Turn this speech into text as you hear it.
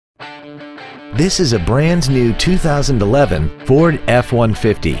This is a brand new 2011 Ford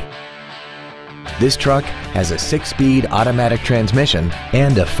F-150. This truck has a 6-speed automatic transmission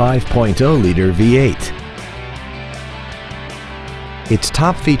and a 5.0-liter V8. Its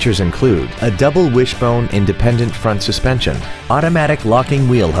top features include a double wishbone independent front suspension, automatic locking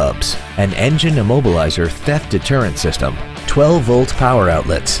wheel hubs, an engine immobilizer theft deterrent system, 12-volt power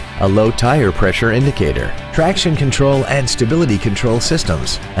outlets, a low tire pressure indicator, traction control and stability control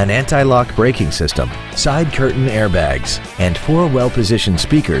systems, an anti-lock braking system, side curtain airbags, and 4 well-positioned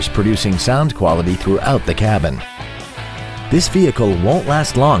speakers producing sound quality throughout the cabin. This vehicle won't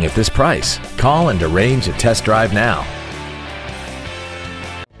last long at this price. Call and arrange a test drive now.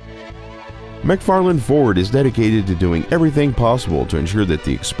 McFarland Ford is dedicated to doing everything possible to ensure that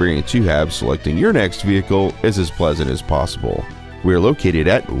the experience you have selecting your next vehicle is as pleasant as possible. We are located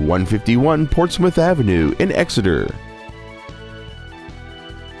at 151 Portsmouth Avenue in Exeter.